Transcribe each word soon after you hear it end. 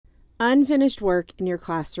Unfinished work in your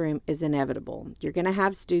classroom is inevitable. You're going to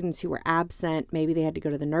have students who were absent. Maybe they had to go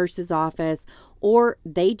to the nurse's office, or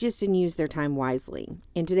they just didn't use their time wisely.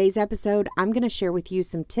 In today's episode, I'm going to share with you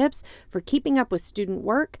some tips for keeping up with student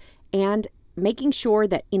work and making sure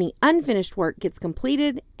that any unfinished work gets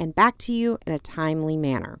completed and back to you in a timely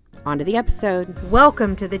manner. On to the episode.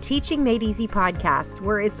 Welcome to the Teaching Made Easy podcast,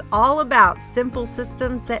 where it's all about simple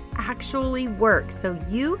systems that actually work so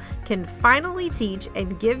you can finally teach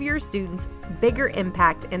and give your students bigger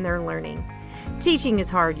impact in their learning. Teaching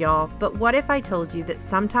is hard, y'all, but what if I told you that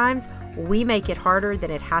sometimes we make it harder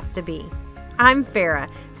than it has to be? I'm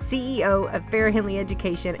Farah, CEO of Farah Henley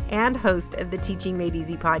Education and host of the Teaching Made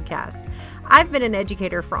Easy podcast. I've been an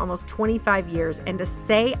educator for almost 25 years, and to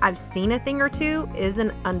say I've seen a thing or two is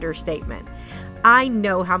an understatement. I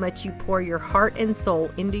know how much you pour your heart and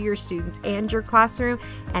soul into your students and your classroom,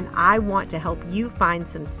 and I want to help you find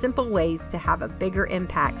some simple ways to have a bigger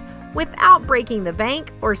impact without breaking the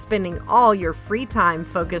bank or spending all your free time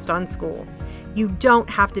focused on school. You don't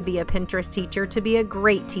have to be a Pinterest teacher to be a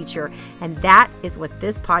great teacher, and that is what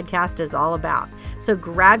this podcast is all about. So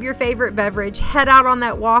grab your favorite beverage, head out on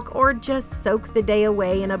that walk, or just soak the day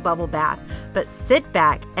away in a bubble bath. But sit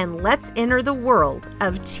back and let's enter the world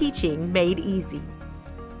of Teaching Made Easy.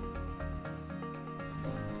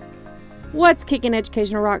 What's kicking,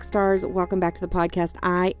 educational rock stars? Welcome back to the podcast.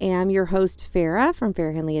 I am your host, Farah from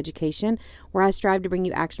Farah Henley Education, where I strive to bring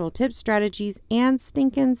you actionable tips, strategies, and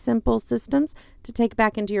stinking simple systems to take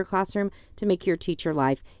back into your classroom to make your teacher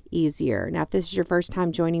life easier. Now, if this is your first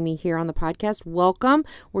time joining me here on the podcast, welcome.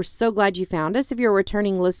 We're so glad you found us. If you're a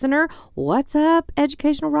returning listener, what's up,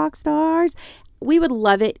 educational rock stars? We would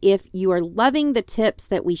love it if you are loving the tips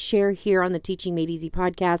that we share here on the Teaching Made Easy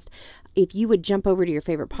podcast. If you would jump over to your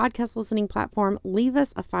favorite podcast listening platform, leave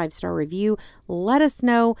us a 5-star review. Let us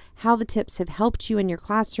know how the tips have helped you in your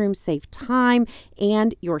classroom save time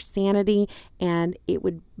and your sanity. And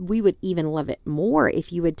we would even love it more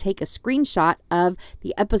if you would take a screenshot of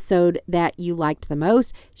the episode that you liked the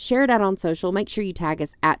most, share it out on social. Make sure you tag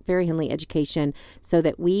us at Farah Henley Education so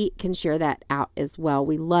that we can share that out as well.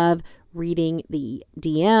 We love reading the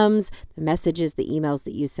DMs, the messages, the emails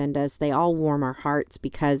that you send us. They all warm our hearts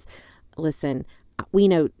because, listen, we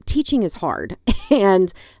know teaching is hard,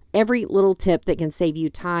 and every little tip that can save you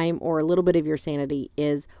time or a little bit of your sanity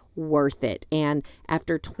is worth it. And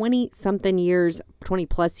after 20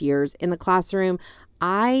 plus years in the classroom,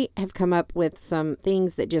 I have come up with some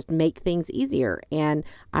things that just make things easier. And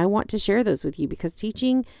I want to share those with you because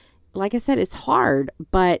teaching, like I said, it's hard,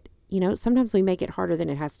 but sometimes we make it harder than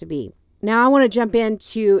it has to be. Now, I want to jump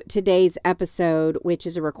into today's episode, which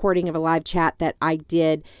is a recording of a live chat that I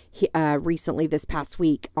did recently this past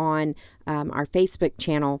week on our Facebook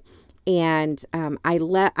channel. And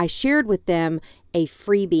I shared with them a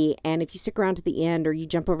freebie. And if you stick around to the end or you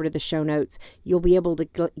jump over to the show notes, you'll be able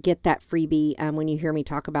to get that freebie. When you hear me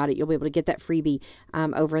talk about it, you'll be able to get that freebie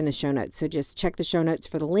over in the show notes. So just check the show notes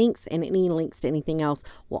for the links, and any links to anything else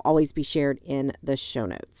will always be shared in the show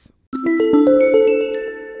notes.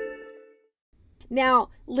 Now,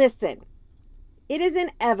 listen, it is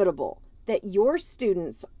inevitable that your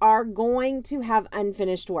students are going to have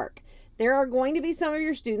unfinished work. There are going to be some of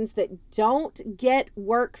your students that don't get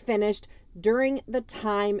work finished during the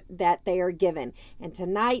time that they are given. And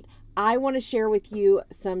tonight, I want to share with you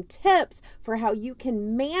some tips for how you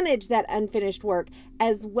can manage that unfinished work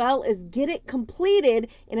as well as get it completed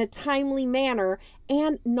in a timely manner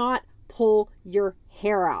and not pull your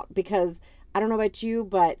hair out. Because I don't know about you,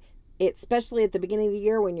 but especially at the beginning of the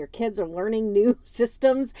year when your kids are learning new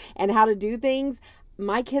systems and how to do things,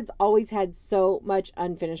 my kids always had so much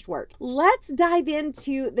unfinished work. Let's dive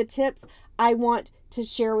into the tips I want to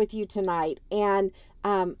share with you tonight. And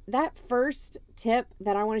that first tip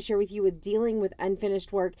that I want to share with you with dealing with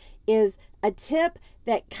unfinished work is a tip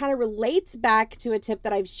that kind of relates back to a tip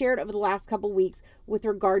that I've shared over the last couple weeks with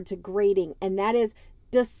regard to grading. And that is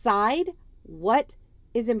decide what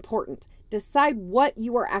is important. Decide what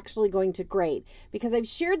you are actually going to grade. Because I've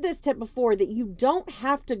shared this tip before that you don't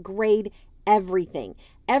have to grade everything.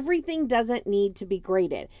 Everything doesn't need to be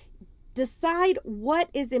graded. Decide what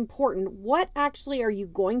is important. What actually are you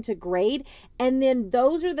going to grade? And then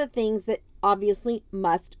those are the things that obviously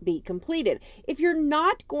must be completed. If you're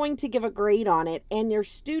not going to give a grade on it and your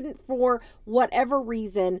student, for whatever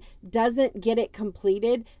reason, doesn't get it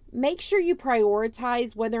completed, make sure you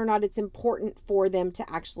prioritize whether or not it's important for them to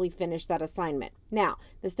actually finish that assignment. Now,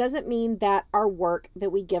 this doesn't mean that our work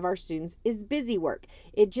that we give our students is busy work.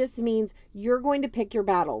 It just means you're going to pick your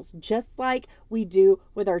battles, just like we do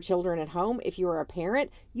with our children at home. If you are a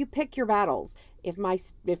parent, you pick your battles. If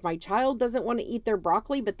my child doesn't want to eat their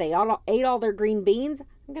broccoli, but they ate all their green beans,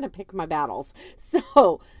 I'm going to pick my battles.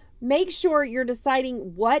 So make sure you're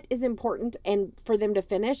deciding what is important and for them to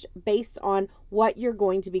finish based on what you're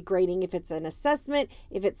going to be grading. If it's an assessment,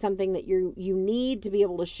 if it's something that you need to be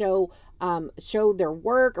able to show their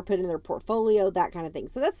work or put in their portfolio, that kind of thing.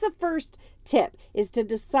 So that's the first tip, is to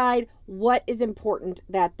decide what is important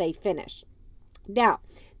that they finish. Now,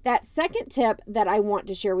 that second tip that I want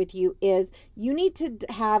to share with you is you need to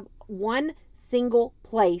have one single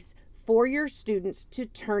place for your students to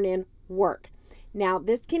turn in work. Now,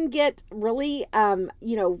 this can get really, kind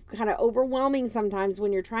of overwhelming sometimes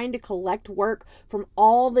when you're trying to collect work from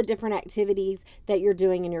all the different activities that you're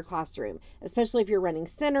doing in your classroom, especially if you're running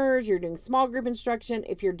centers, you're doing small group instruction,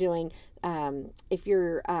 if you're doing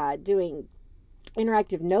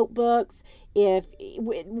interactive notebooks,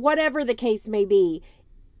 whatever the case may be.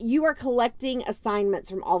 You are collecting assignments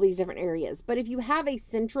from all these different areas. But if you have a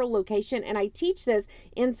central location, and I teach this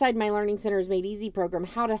inside my Learning Centers Made Easy program,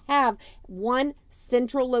 how to have one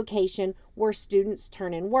central location where students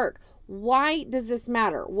turn in work. Why does this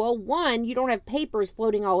matter? Well, one, you don't have papers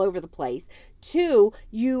floating all over the place. Two,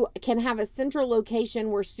 you can have a central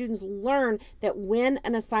location where students learn that when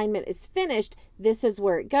an assignment is finished, this is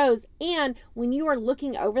where it goes. And when you are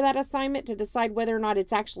looking over that assignment to decide whether or not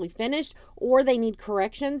it's actually finished or they need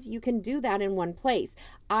corrections, you can do that in one place.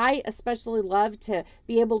 I especially love to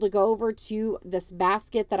be able to go over to this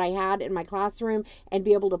basket that I had in my classroom and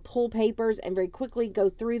be able to pull papers and very quickly go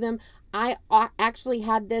through them. I actually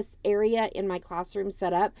had this area in my classroom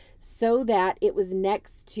set up so that it was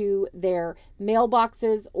next to their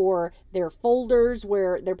mailboxes or their folders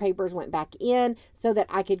where their papers went back in, so that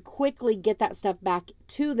I could quickly get that stuff back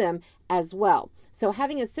to them as well. So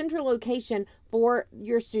having a central location for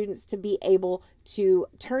your students to be able to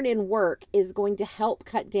turn in work is going to help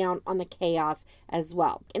cut down on the chaos as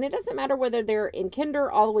well. And it doesn't matter whether they're in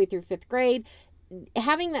kinder all the way through 5th grade.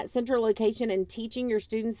 Having that central location and teaching your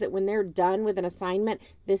students that when they're done with an assignment,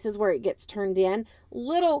 this is where it gets turned in.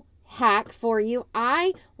 Little hack for you.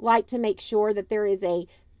 I like to make sure that there is a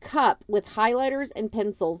cup with highlighters and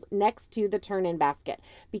pencils next to the turn-in basket,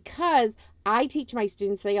 because I teach my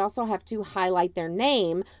students they also have to highlight their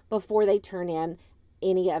name before they turn in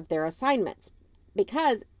any of their assignments.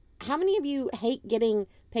 Because how many of you hate getting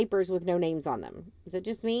papers with no names on them? Is it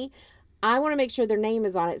just me? I want to make sure their name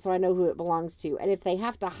is on it so I know who it belongs to. And if they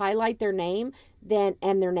have to highlight their name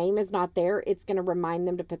and their name is not there, it's going to remind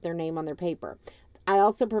them to put their name on their paper. I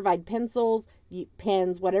also provide pencils,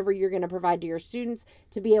 pens, whatever you're going to provide to your students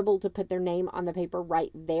to be able to put their name on the paper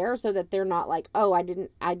right there, so that they're not like, oh, I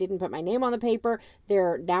didn't put my name on the paper.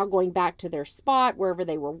 They're now going back to their spot wherever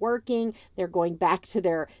they were working. They're going back to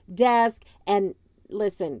their desk. And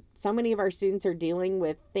listen, so many of our students are dealing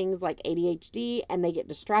with things like ADHD and they get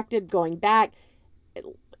distracted going back.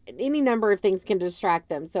 Any number of things can distract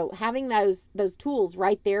them. So having those tools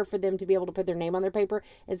right there for them to be able to put their name on their paper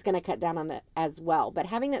is going to cut down on that as well. But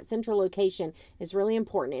having that central location is really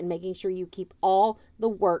important in making sure you keep all the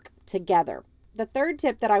work together. The third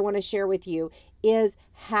tip that I want to share with you is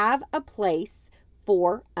have a place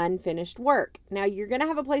for unfinished work. Now, you're going to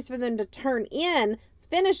have a place for them to turn in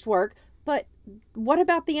finished work, but what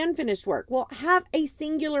about the unfinished work? Well, have a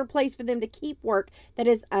singular place for them to keep work that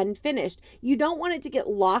is unfinished. You don't want it to get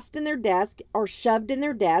lost in their desk or shoved in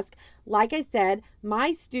their desk. Like I said,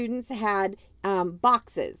 my students had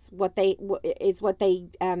boxes. What they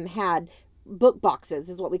had. Book boxes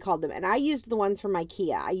is what we called them. And I used the ones from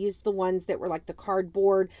IKEA. I used the ones that were like the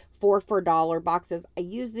cardboard 4 for $1 boxes. I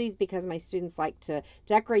use these because my students like to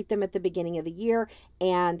decorate them at the beginning of the year,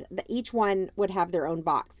 and each one would have their own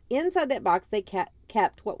box. Inside that box, they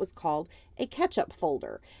kept what was called a ketchup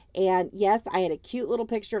folder. And yes, I had a cute little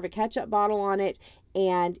picture of a ketchup bottle on it.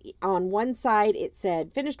 And on one side, it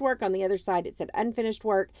said finished work. On the other side, it said unfinished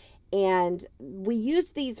work. And we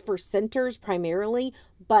used these for centers primarily,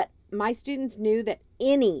 but my students knew that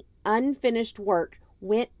any unfinished work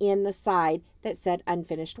went in the side that said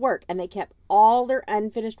unfinished work, and they kept all their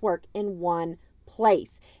unfinished work in one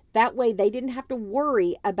place. That way they didn't have to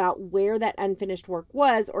worry about where that unfinished work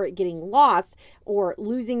was, or it getting lost, or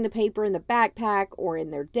losing the paper in the backpack or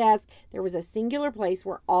in their desk. There was a singular place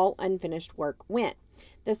where all unfinished work went.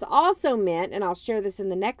 This also meant, and I'll share this in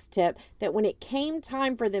the next tip, that when it came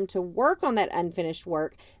time for them to work on that unfinished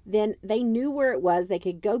work, then they knew where it was. They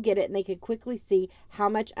could go get it, and they could quickly see how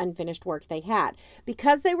much unfinished work they had.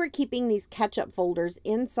 Because they were keeping these ketchup folders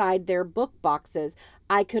inside their book boxes,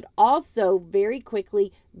 I could also very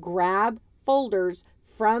quickly grab folders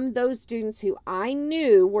from those students who I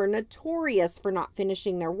knew were notorious for not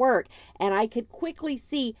finishing their work, and I could quickly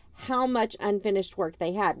see how much unfinished work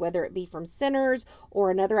they had, whether it be from centers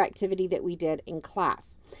or another activity that we did in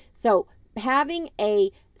class. So having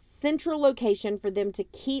a central location for them to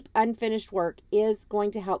keep unfinished work is going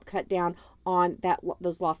to help cut down on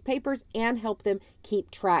those lost papers and help them keep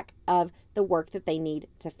track of the work that they need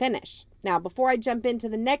to finish. Now, before I jump into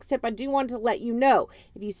the next tip, I do want to let you know,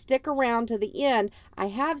 if you stick around to the end, I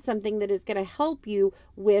have something that is going to help you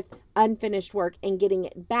with unfinished work and getting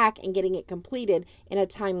it back and getting it completed in a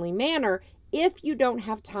timely manner if you don't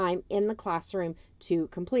have time in the classroom to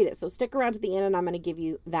complete it. So stick around to the end and I'm going to give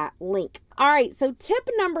you that link. All right, so tip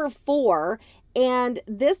number 4, and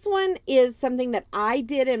this one is something that I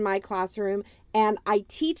did in my classroom, and I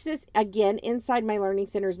teach this again inside my Learning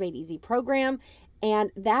Centers Made Easy program,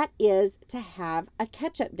 and that is to have a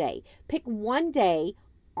catch-up day. Pick one day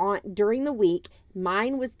during the week.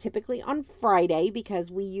 Mine was typically on Friday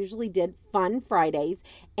because we usually did Fun Fridays,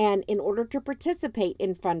 and in order to participate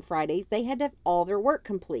in Fun Fridays, they had to have all their work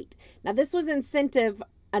complete. Now, this was incentive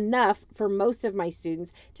enough for most of my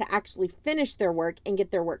students to actually finish their work and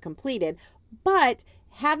get their work completed, but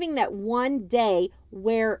having that one day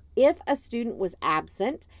where if a student was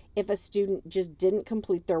absent, if a student just didn't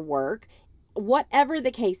complete their work, whatever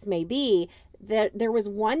the case may be, there was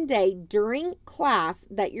one day during class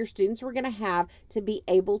that your students were going to have to be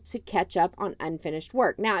able to catch up on unfinished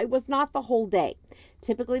work. Now, it was not the whole day.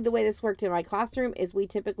 Typically, the way this worked in my classroom is we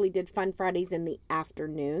typically did Fun Fridays in the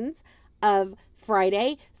afternoons of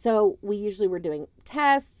Friday. So we usually were doing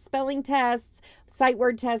tests, spelling tests, sight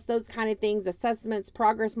word tests, those kind of things, assessments,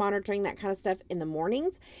 progress monitoring, that kind of stuff in the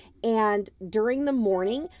mornings. And during the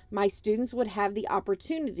morning, my students would have the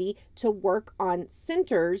opportunity to work on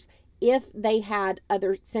centers if they had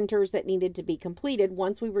other centers that needed to be completed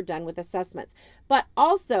once we were done with assessments. But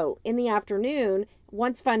also in the afternoon,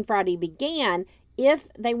 once Fun Friday began, if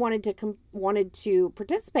they wanted to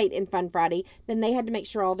participate in Fun Friday, then they had to make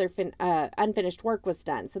sure all their unfinished work was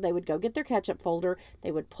done. So they would go get their catch-up folder,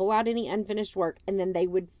 they would pull out any unfinished work, and then they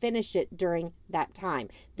would finish it during that time.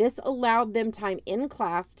 This allowed them time in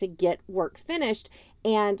class to get work finished,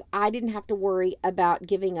 and I didn't have to worry about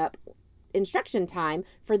giving up instruction time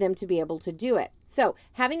for them to be able to do it. So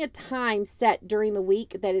having a time set during the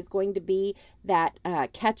week that is going to be that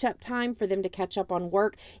catch-up time for them to catch up on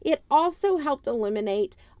work. It also helped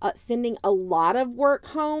eliminate sending a lot of work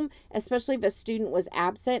home, especially if a student was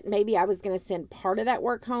absent. Maybe I was going to send part of that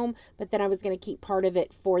work home, but then I was going to keep part of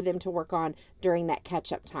it for them to work on during that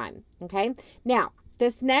catch-up time. Okay, now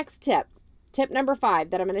this next tip number 5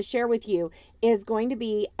 that I'm going to share with you is going to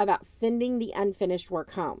be about sending the unfinished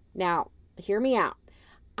work home. Now, hear me out.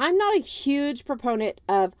 I'm not a huge proponent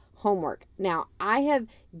of homework. Now, I have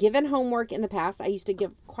given homework in the past. I used to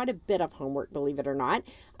give quite a bit of homework, believe it or not.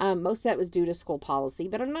 Most of that was due to school policy,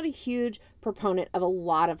 but I'm not a huge proponent of a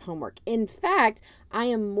lot of homework. In fact, I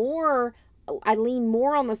lean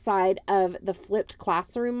more on the side of the flipped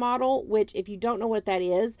classroom model, which if you don't know what that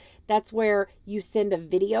is, that's where you send a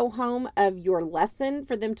video home of your lesson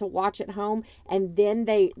for them to watch at home. And then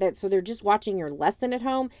so they're just watching your lesson at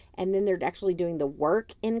home, and then they're actually doing the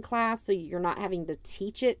work in class. So you're not having to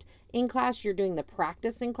teach it in class, you're doing the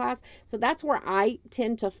practice in class. So that's where I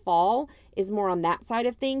tend to fall, is more on that side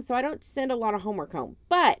of things. So I don't send a lot of homework home.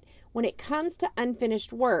 But when it comes to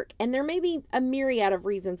unfinished work, and there may be a myriad of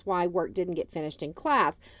reasons why work didn't get finished in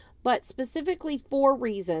class, but specifically 4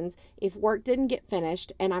 reasons if work didn't get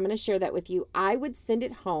finished, and I'm going to share that with you, I would send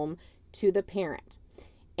it home to the parent.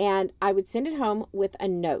 And I would send it home with a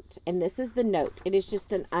note. And this is the note. It is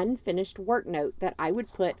just an unfinished work note that I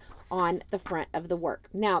would put on the front of the work.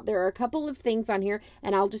 Now, there are a couple of things on here,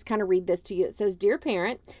 and I'll just kind of read this to you. It says, "Dear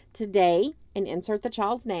parent, today," and insert the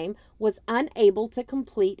child's name, "was unable to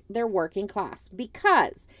complete their work in class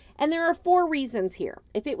because," and there are 4 reasons here.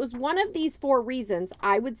 If it was one of these 4 reasons,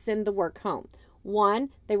 I would send the work home. 1,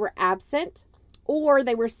 they were absent, or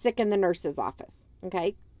they were sick in the nurse's office.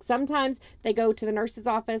 Okay. Sometimes they go to the nurse's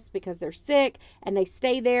office because they're sick and they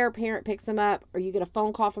stay there. Parent picks them up, or you get a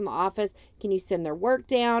phone call from the office. Can you send their work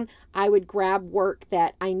down? I would grab work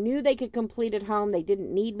that I knew they could complete at home. They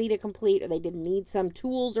didn't need me to complete, or they didn't need some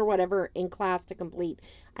tools or whatever in class to complete.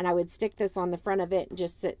 And I would stick this on the front of it and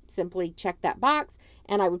just simply check that box.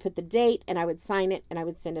 And I would put the date and I would sign it and I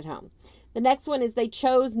would send it home. The next one is they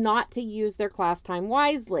chose not to use their class time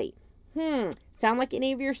wisely. Sound like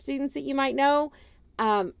any of your students that you might know?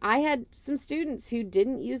 I had some students who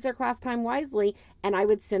didn't use their class time wisely, and I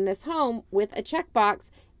would send this home with a checkbox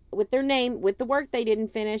with their name, with the work they didn't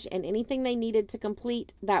finish, and anything they needed to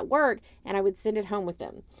complete that work, and I would send it home with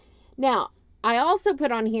them. Now, I also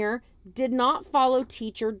put on here, did not follow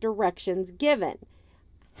teacher directions given.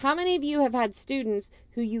 How many of you have had students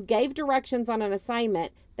who you gave directions on an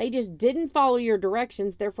assignment, they just didn't follow your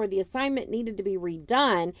directions, therefore the assignment needed to be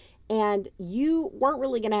redone, and you weren't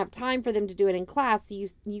really going to have time for them to do it in class, so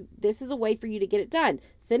this is a way for you to get it done.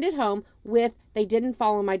 Send it home with, they didn't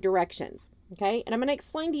follow my directions, okay? And I'm going to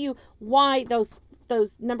explain to you why those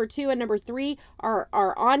number 2 and number 3 are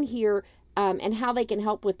on here, and how they can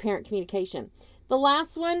help with parent communication. The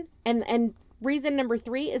last one, and reason number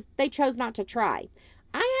 3, is they chose not to try.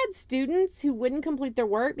 I had students who wouldn't complete their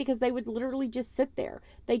work because they would literally just sit there.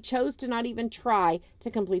 They chose to not even try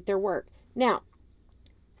to complete their work. Now,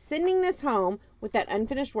 sending this home with that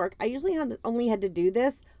unfinished work, I usually only had to do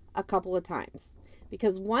this a couple of times,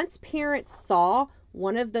 because once parents saw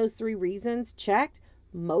one of those 3 reasons checked,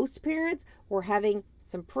 most parents were having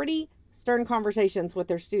some pretty stern conversations with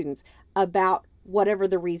their students about whatever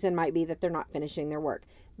the reason might be that they're not finishing their work.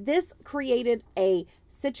 This created a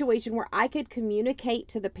situation where I could communicate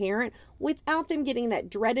to the parent without them getting that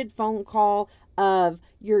dreaded phone call of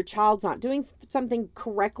your child's not doing something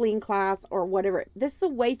correctly in class or whatever. This is a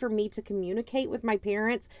way for me to communicate with my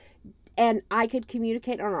parents, and I could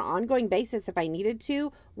communicate on an ongoing basis if I needed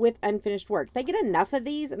to with unfinished work. They get enough of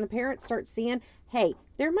these and the parents start seeing, hey,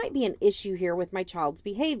 there might be an issue here with my child's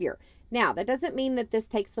behavior. Now, that doesn't mean that this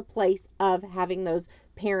takes the place of having those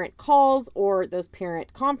parent calls or those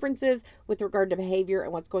parent conferences with regard to behavior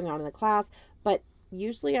and what's going on in the class, but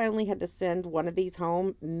usually I only had to send one of these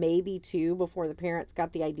home, maybe 2, before the parents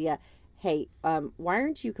got the idea, hey, why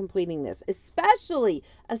aren't you completing this? Especially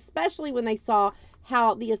when they saw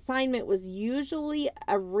how the assignment was usually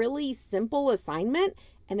a really simple assignment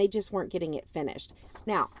and they just weren't getting it finished.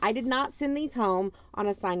 Now, I did not send these home on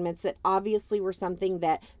assignments that obviously were something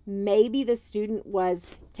that maybe the student was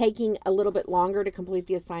taking a little bit longer to complete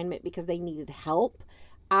the assignment because they needed help.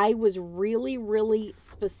 I was really, really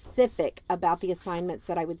specific about the assignments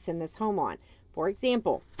that I would send this home on. For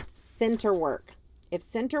example, center work. If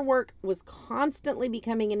center work was constantly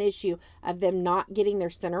becoming an issue of them not getting their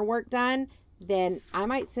center work done, then I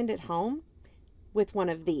might send it home with one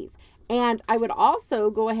of these. And I would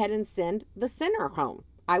also go ahead and send the center home.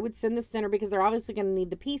 I would send the center because they're obviously going to need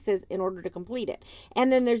the pieces in order to complete it.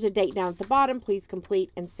 And then there's a date down at the bottom, please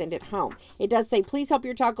complete and send it home. It does say, please help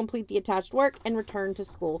your child complete the attached work and return to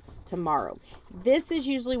school tomorrow. This is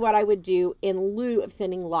usually what I would do in lieu of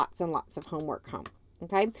sending lots and lots of homework home.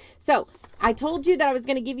 Okay, so I told you that I was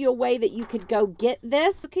going to give you a way that you could go get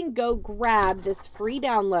this. You can go grab this free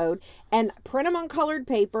download and print them on colored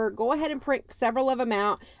paper. Go ahead and print several of them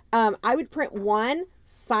out. I would print one,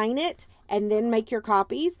 sign it, and then make your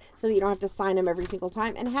copies so that you don't have to sign them every single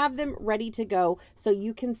time, and have them ready to go so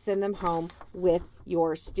you can send them home with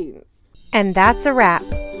your students. And that's a wrap.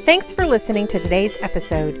 Thanks for listening to today's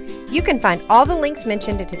episode. You can find all the links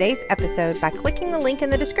mentioned in today's episode by clicking the link in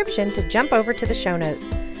the description to jump over to the show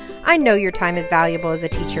notes. I know your time is valuable as a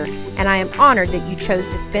teacher, and I am honored that you chose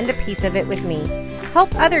to spend a piece of it with me.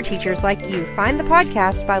 Help other teachers like you find the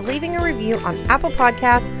podcast by leaving a review on Apple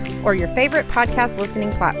Podcasts or your favorite podcast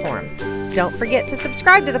listening platform. Don't forget to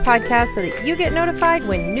subscribe to the podcast so that you get notified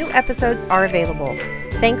when new episodes are available.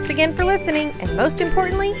 Thanks again for listening, and most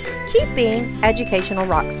importantly, keep being educational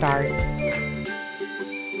rock stars.